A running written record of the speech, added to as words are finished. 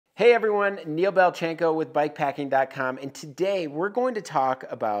Hey everyone, Neil Belchenko with BIKEPACKING.com, and today we're going to talk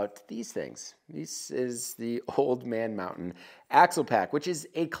about these things. This is the Old Man Mountain Axle Pack, which is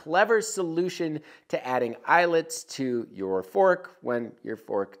a clever solution to adding eyelets to your fork when your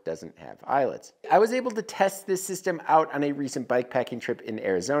fork doesn't have eyelets. I was able to test this system out on a recent bikepacking trip in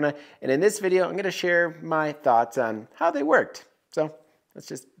Arizona, and in this video I'm going to share my thoughts on how they worked. So let's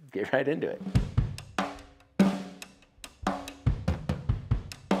just get right into it.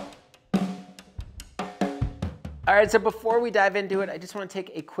 All right, so before we dive into it, I just want to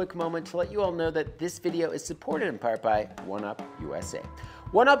take a quick moment to let you all know that this video is supported in part by OneUp USA.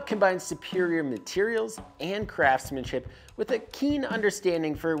 OneUp combines superior materials and craftsmanship with a keen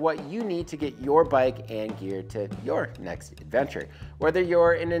understanding for what you need to get your bike and gear to your next adventure. Whether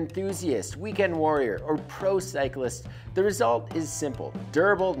you're an enthusiast, weekend warrior, or pro cyclist, the result is simple: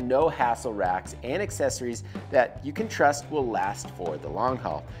 durable, no-hassle racks and accessories that you can trust will last for the long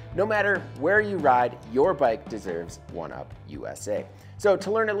haul. No matter where you ride, your bike deserves OneUp USA. So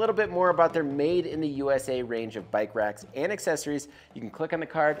to learn a little bit more about their Made in the USA range of bike racks and accessories, you can click on the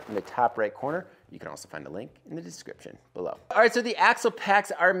card in the top right corner. You can also find a link in the description below. All right, so the axle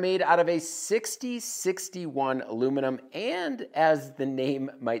packs are made out of a 6061 aluminum, and as the name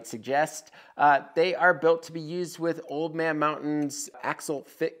might suggest, they are built to be used with Old Man Mountain's axle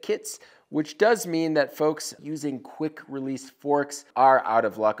fit kits, which does mean that folks using quick release forks are out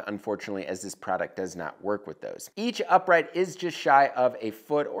of luck, unfortunately, as this product does not work with those. Each upright is just shy of a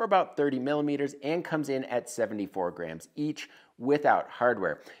foot, or about 30 millimeters, and comes in at 74 grams each, without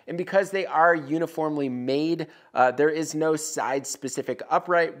hardware. And because they are uniformly made, there is no side-specific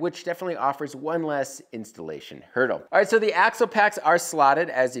upright, which definitely offers one less installation hurdle. All right, so the axle packs are slotted,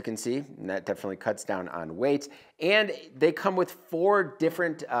 as you can see, and that definitely cuts down on weight. And they come with 4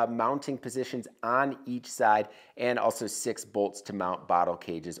 different mounting positions on each side, and also 6 bolts to mount bottle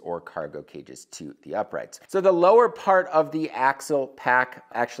cages or cargo cages to the uprights. So the lower part of the axle pack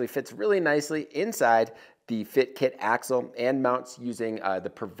actually fits really nicely inside the fit kit axle and mounts using the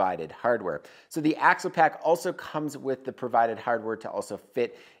provided hardware. So the axle pack also comes with the provided hardware to also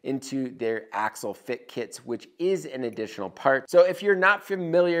fit into their axle fit kits, which is an additional part. So if you're not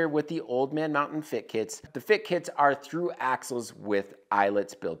familiar with the Old Man Mountain fit kits, the fit kits are through axles with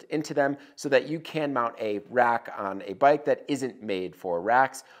eyelets built into them so that you can mount a rack on a bike that isn't made for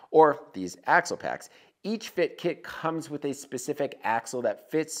racks or these axle packs. Each fit kit comes with a specific axle that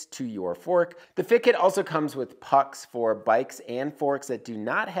fits to your fork. The fit kit also comes with pucks for bikes and forks that do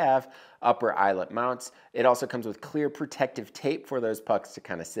not have upper eyelet mounts. It also comes with clear protective tape for those pucks to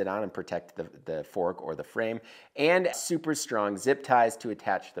kind of sit on and protect the fork or the frame, and super strong zip ties to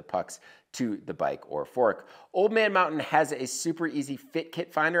attach the pucks to the bike or fork. Old Man Mountain has a super easy fit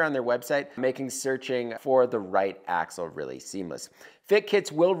kit finder on their website, making searching for the right axle really seamless. Fit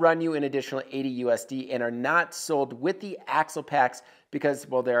kits will run you an additional $80 USD and are not sold with the axle packs because,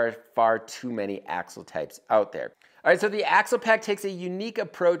 well, there are far too many axle types out there. All right, so the axle pack takes a unique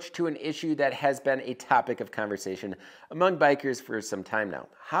approach to an issue that has been a topic of conversation among bikers for some time now.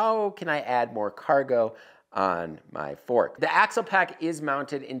 How can I add more cargo on my fork? The axle pack is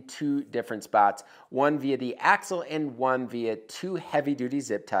mounted in 2 different spots, one via the axle and one via 2 heavy-duty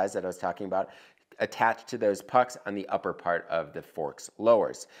zip ties that I was talking about, attached to those pucks on the upper part of the fork's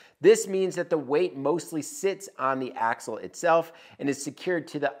lowers. This means that the weight mostly sits on the axle itself and is secured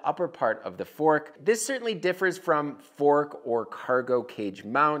to the upper part of the fork. This certainly differs from fork or cargo cage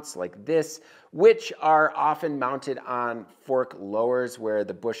mounts like this, which are often mounted on fork lowers where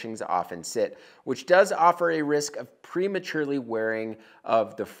the bushings often sit, which does offer a risk of prematurely wearing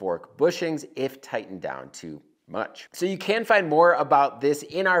of the fork bushings if tightened down too much. So you can find more about this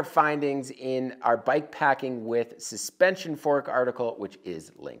in our findings in our bike packing with suspension fork article, which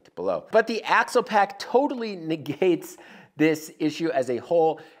is linked below. But the axle pack totally negates this issue as a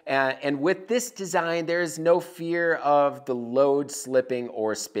whole, and with this design there is no fear of the load slipping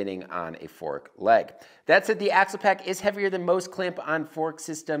or spinning on a fork leg. That said, the axle pack is heavier than most clamp-on fork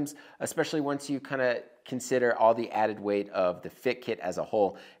systems, especially once you kind of consider all the added weight of the fit kit as a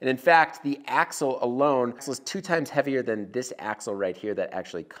whole. And in fact, the axle alone is 2 times heavier than this axle right here that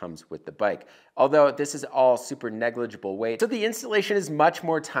actually comes with the bike, although this is all super negligible weight. So the installation is much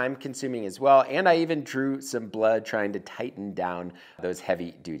more time consuming as well, and I even drew some blood trying to tighten down those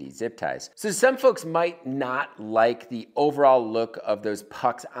heavy duty zip ties. So some folks might not like the overall look of those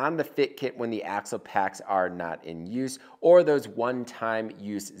pucks on the fit kit when the axle packs are not in use, or those one-time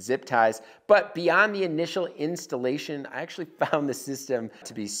use zip ties, but beyond the initial installation, I actually found the system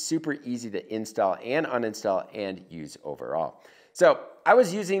to be super easy to install and uninstall and use overall. So I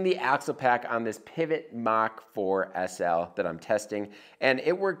was using the axle pack on this Pivot Mach 4 SL that I'm testing, and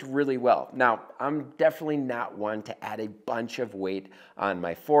it worked really well. Now, I'm definitely not one to add a bunch of weight on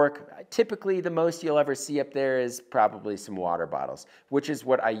my fork. Typically, the most you'll ever see up there is probably some water bottles, which is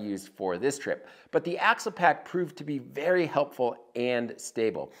what I used for this trip. But the axle pack proved to be very helpful and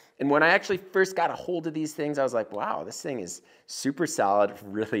stable. And when I actually first got a hold of these things, I was like, wow, this thing is super solid,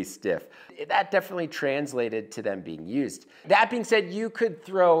 really stiff. That definitely translated to them being used. That being said, you could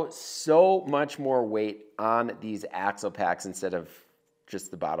throw so much more weight on these axle packs instead of just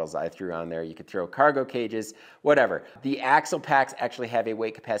the bottles I threw on there. You could throw cargo cages, whatever. The axle packs actually have a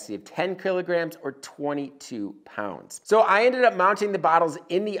weight capacity of 10 kilograms or 22 pounds. So I ended up mounting the bottles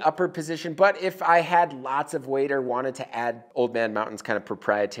in the upper position, but if I had lots of weight or wanted to add Old Man Mountain's kind of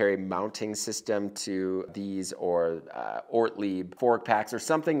proprietary mounting system to these, or Ortlieb fork packs or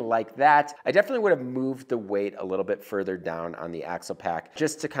something like that, I definitely would have moved the weight a little bit further down on the axle pack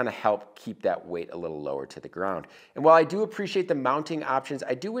just to kind of help keep that weight a little lower to the ground. And while I do appreciate the mounting options,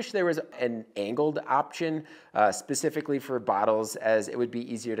 I do wish there was an angled option specifically for bottles, as it would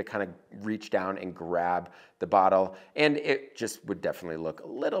be easier to kind of reach down and grab the bottle, and it just would definitely look a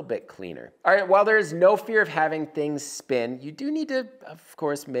little bit cleaner. All right, while there is no fear of having things spin, you do need to, of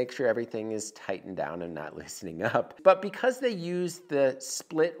course, make sure everything is tightened down and not loosening up. But because they use the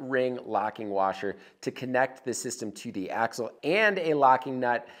split ring locking washer to connect the system to the axle and a locking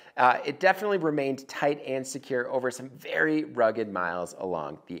nut, it definitely remained tight and secure over some very rugged miles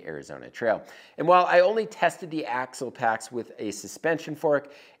along the Arizona Trail. And while I only tested the axle packs with a suspension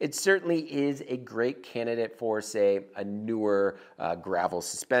fork, it certainly is a great candidate for, say, a newer gravel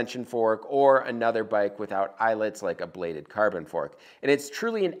suspension fork or another bike without eyelets like a bladed carbon fork. And it's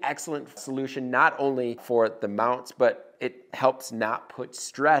truly an excellent solution not only for the mounts, but it helps not put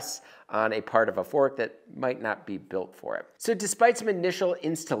stress on a part of a fork that might not be built for it. So despite some initial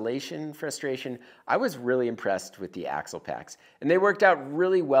installation frustration, I was really impressed with the axle packs, and they worked out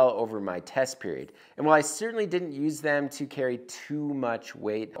really well over my test period. And while I certainly didn't use them to carry too much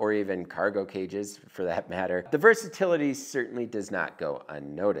weight or even cargo cages for that matter, the versatility certainly does not go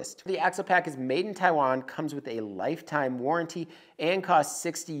unnoticed. The axle pack is made in Taiwan, comes with a lifetime warranty, and costs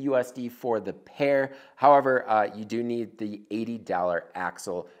 $60 USD for the pair. However, you do need the $80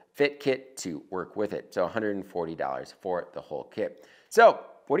 axle fit kit to work with it, so $140 for the whole kit. So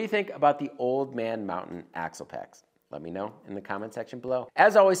what do you think about the Old Man Mountain axle packs? Let me know in the comment section below.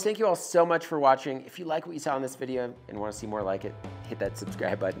 As always, thank you all so much for watching. If you like what you saw in this video and want to see more like it, hit that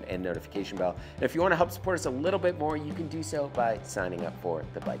subscribe button and notification bell. And if you want to help support us a little bit more, you can do so by signing up for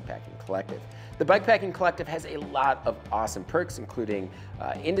the Bikepacking Collective. The Bikepacking Collective has a lot of awesome perks, including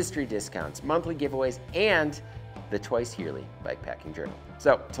industry discounts, monthly giveaways, and the twice yearly Bikepacking Journal.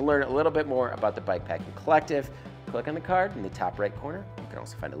 So to learn a little bit more about the Bikepacking Collective, click on the card in the top right corner. You can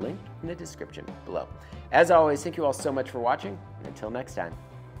also find a link in the description below. As always, thank you all so much for watching, and until next time,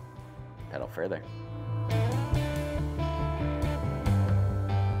 pedal further.